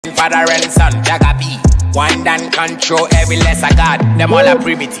men, father and son, Jagapi. One dan control every lesser god. Them all are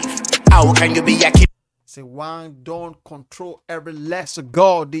primitive. How can you be a kid? Say one don't control every lesser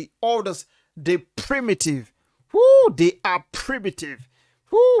god. The others, they primitive. Woo, they are primitive.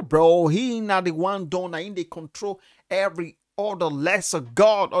 Woo, bro, he not the one don't. They control every other lesser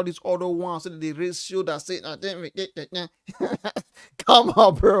god. All these other ones, so they ratio that say, come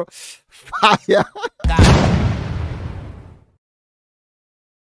on, bro. Fire.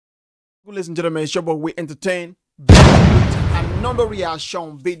 Ladies and gentlemen, it's your boy We Entertain. Back with another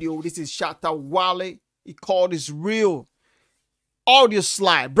reaction video. This is Shatta Wale. He called this real audio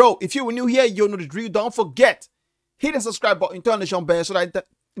slide. Bro, if you were new here, you know the drill. Don't forget, hit the subscribe button, turn the notification bell so that the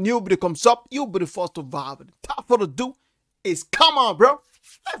new video comes up. You'll be the first to vibe. The top for the do is come on, bro.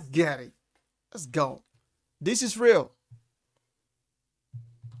 Let's get it. Let's go. This is real.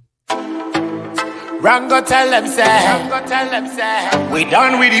 Rango tell them say, we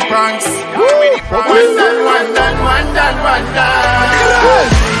done with the pranks. One done.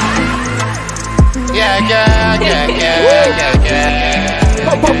 Yeah.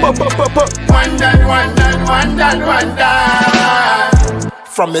 One done.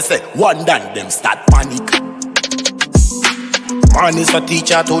 From me say, one done, them start panic. Man is a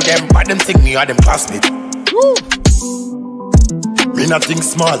teacher to them, but them think me or them classmate. Me nothing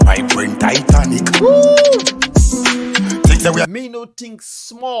small, my brain Titanic. Me no think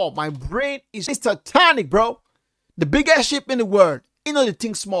small, my brain is Titanic, bro. The biggest ship in the world, you know the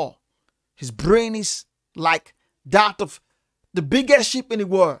thing small. His brain is like that of the biggest ship in the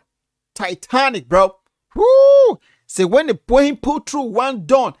world, Titanic, bro. Woo! Say when he pull through one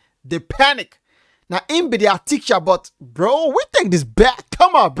dawn, they panic. Now him be their teacher, but bro, we take this back.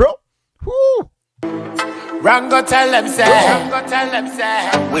 Come on, bro. Woo! Rango tell them say,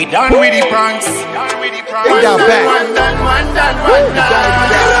 we done with the pranks. Take that back. One done.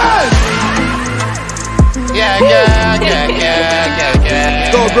 Yeah.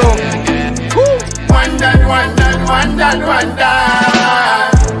 Go, bro. One done.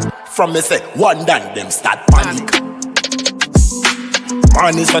 From me say, one done, them start panic.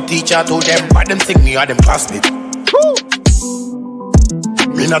 Man is a teacher to them, but them think me or them classmate.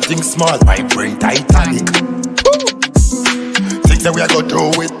 Me nothing small, my brain Titanic. Things that we are gonna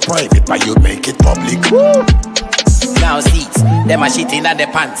do it private, but you make it public. Now seats, them are shitting at the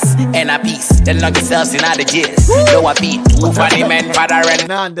pants, and a piece, then lock yourselves in at the jails. Lower beat, two funny men, father and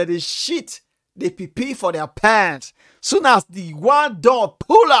man, that is shit. They pee for their pants. Soon as the one door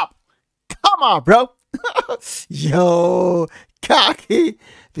pull up, come on, bro. Yo, cocky,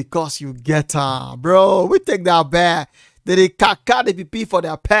 because you get her, bro. We take that back. They caca the pee for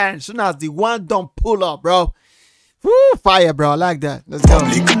their pants. Soon as the one don't pull up, bro. Woo, fire, bro. I like that. Let's go.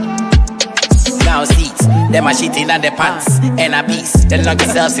 Now seats, them are shitting at the pants, and a piece, then lock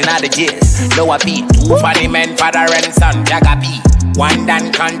yourselves in at the jails. Lower beat, two funny men, father and son, Jagapi. One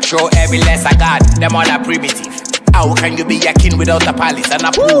dan control every lesser god. Them all are primitive. How can you be a king without a palace and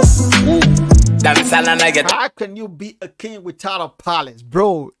a pool? Dancehall and I get. How can you be a king without a palace,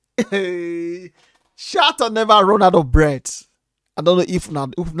 bro? Shatta never run out of bread. I don't know if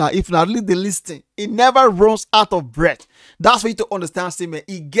not read the listing. He never runs out of bread. That's for you to understand, see, man.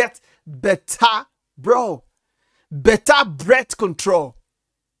 He gets better, bro. Better breath control.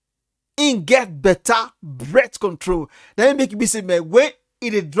 He get better breath control. Then make me say, man, when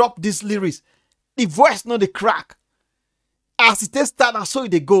he drop these lyrics, the voice not the crack. As it start and so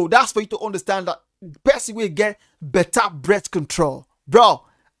they go. That's for you to understand that the person will get better breath control, bro.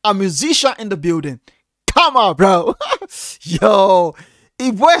 A musician in the building. Come on, bro. Yo,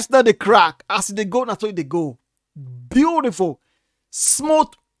 if voice not the crack, as they go, that's where they go. Beautiful, smooth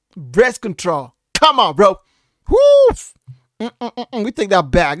breath control. Come on, bro. Woof. We take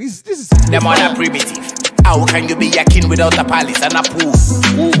that back. This is them all are primitive. How can you be a king without a palace and a pool?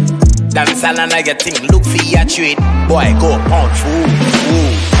 Dancehall and I get thing. Look for your trade. Boy, go pound. Who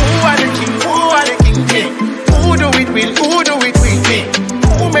are the king? Who are the king? Who do it with? Who do it with me?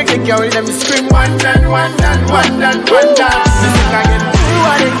 Who make the girl them scream one done. Listen again. Who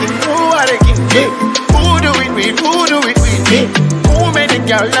are the king? Who are the king? Who do it with? Who do it with me? Who make the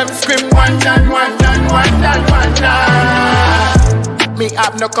girl them scream one done. Me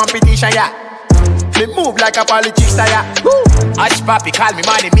have no competition, yeah. Me move like a politician, yeah. Hush papi, call me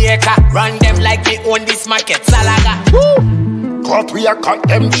money maker. Run them like me own this market, Salaga. Cut we a cut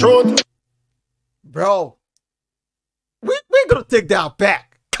them throat. Bro, we're gonna take that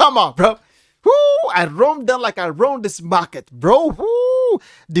back. Come on, bro. Woo, I run them like I run this market, bro. Woo,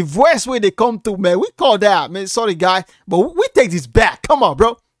 the voice where they come to, man, we call that, man. Sorry, guy, but we take this back. Come on,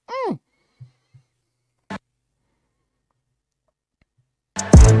 bro.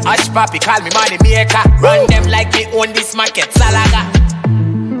 Hush papi, call me money maker. Run them like me own this market. Salaga.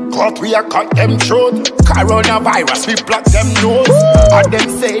 Cut we a cut them throat. Coronavirus, we block them nose. And them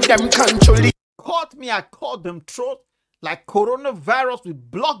say them control it. Cut me, I cut them throat. Like coronavirus, we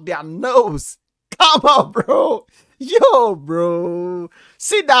block their nose. Come on, bro. Yo, bro.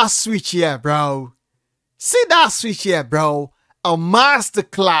 See that switch here, bro. See that switch here, bro. A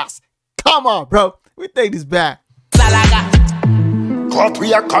masterclass. Come on, bro. We take this back. Salaga. Cut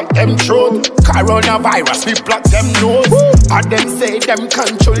we a cut them throat. Coronavirus, we block them nose. And them say them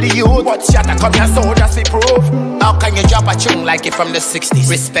control the youth. But Shatta come here so that's we prove. How can you drop a tune like it from the 60s?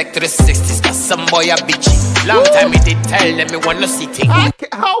 Respect to the 60s, cause some boy a bitchy. Long time me did tell them me wanna see things.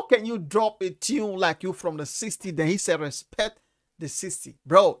 How can you drop a tune like you from the 60s? Then he said respect the 60s.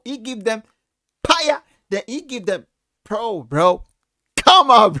 Bro, he give them fire. Then he give them pro, bro.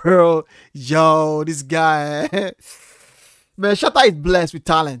 Come on, bro. Yo, this guy. Man, Shatta is blessed with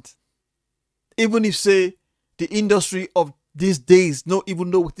talent. Even if, say, the industry of these days don't even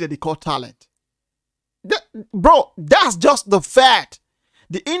know what they call talent. Bro, that's just the fact.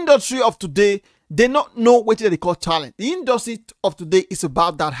 The industry of today, they don't know what they call talent. The industry of today is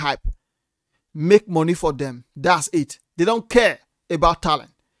about that hype. Make money for them. That's it. They don't care about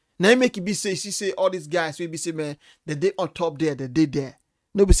talent. Now make it be say, she say all these guys will be say, man, they on top there, they there.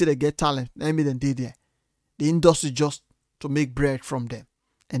 Nobody say they get talent. I mean, they there. The industry just to make bread from them.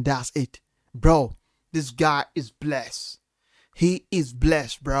 And that's it. Bro, this guy is blessed. He is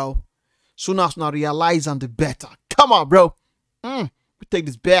blessed, bro. Soon as I realize I'm the better. Come on, bro. We take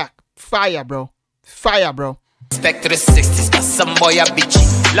this back. Fire, bro. Fire, bro. Respect to the 60s, cause some boy a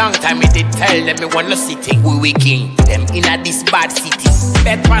bitchy. Long time me did tell them me wanna see things. We king them in a this bad city.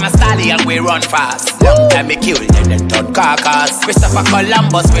 Bet man a stallion we run fast. Long time me kill them, then turn carcass. Christopher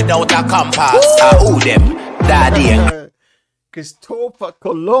Columbus without a compass. Who them? Daddy and Christopher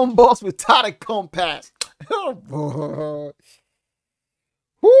Columbus without a compass. Oh boy.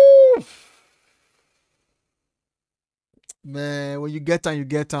 Woo. Man, when you get on, you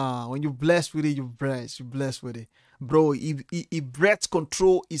get on. When you're blessed with it, you're blessed. You're blessed with it. Bro, if breath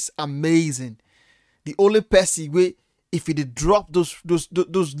control is amazing. The only person way, if he drop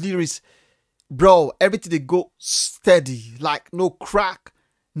those lyrics, bro, everything they go steady. Like no crack,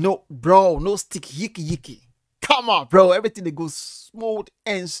 no bro, no stick yicky. Come on, bro. Everything they go smooth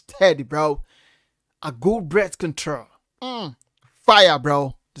and steady, bro. A good breath control. Fire,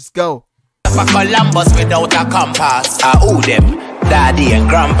 bro. Let's go. For Columbus without a compass. Who them? Daddy and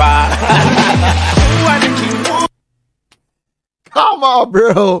grandpa. Come on,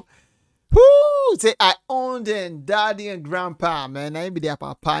 bro. Woo! Say I own them, daddy and grandpa, man. I ain't be their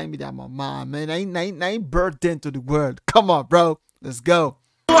papa, I ain't be their mama, man. I ain't birthed into the world. Come on, bro. Let's go.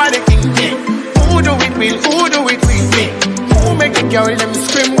 Who are the king? Who do it with? Who do it with me? Who make the girl them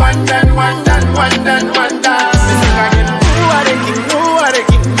scream one dan, one dan, one dan, one dan? Who are the king? Who are the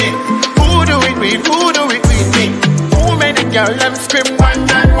king? Who do it with? Who do it with me? Who make the girl them scream one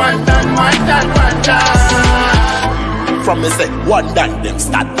dan, one dan, one dan, one dan? From me say one dan, them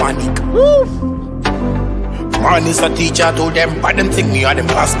start panic. Woo! Man is a teacher to them, but them think me are them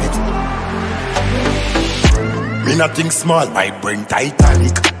classmates. Me nothing small, my brain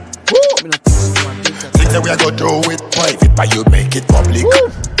Titanic. Woo! Me not Things that we are go do it private, but you make it public. Woo!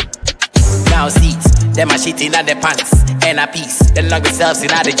 Now seats, them a shit in the pants, and a piece, them lock themselves in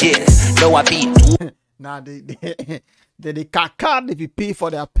the jail. No a beat. Nah, they caca if you pay for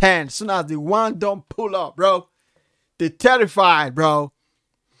their pants. Soon as the one don't pull up, bro. They terrified, bro.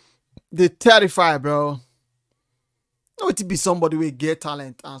 They terrified, bro. No, it be somebody will get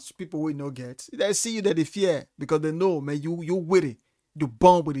talent and people will not get. They see you that they fear because they know, man, you with it. You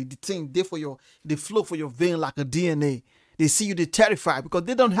born with it. The thing they flow for your vein like a DNA. They see you, they terrified because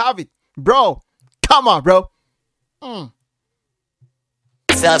they don't have it. Bro, come on, bro.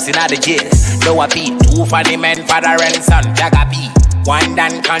 Selves in the jail. No a beat. Two funny men, father and son. Jaga beat. One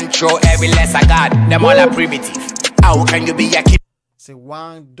dan control every lesser god. Them all are primitive. How can you be a kid? Say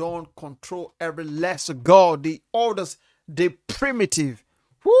one don't control every lesser god. The others, they primitive.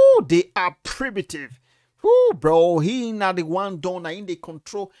 Whoo, they are primitive. Whoo, bro, he not the one don't. They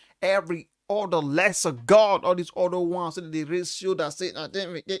control every other lesser god. All these other ones. So they raise you that say,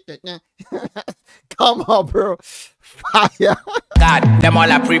 come on, bro. Fire. God, them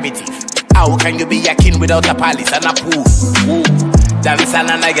all are primitive. How can you be a king without a palace and a pool? Woo. Dancehall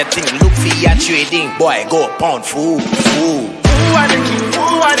and I get thing. Look for your trading. Boy, go pound fool. Who are the king?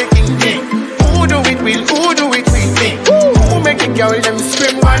 Who are the king? Who do it with? Who do it with me? Who make the girl them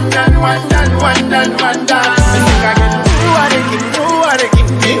scream one dan, one dan, one dan, one dan? Who are the king? Who are the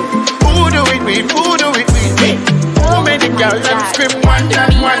king? Who do it with? Who do it with me? Who make the girl them scream one dan,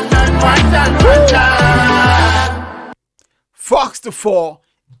 one Fox to 4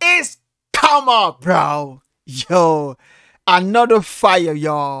 is come up, bro. Yo, another fire,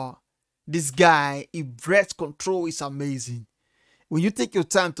 y'all. This guy, his breath control is amazing. When you take your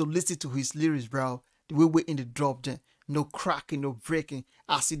time to listen to his lyrics, bro, the way we in the drop there, no cracking, no breaking.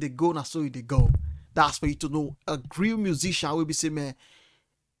 I see they go, now so they go. That's for you to know. A real musician will be saying, man,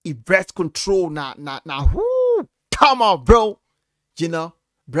 his breath control, now, whoo, come on, bro. You know,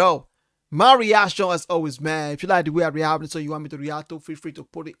 bro. My reaction as always, man. If you like the way I react, so you want me to react to, feel free to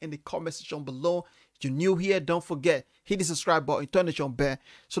put it in the comment section below. If you're new here, don't forget, hit the subscribe button, turn it on bell,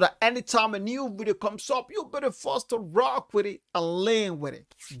 so that anytime a new video comes up, you'll be the first to rock with it and lean with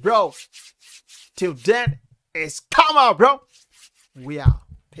it. Bro, till then, it's come out, bro. We out.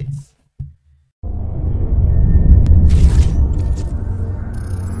 Peace.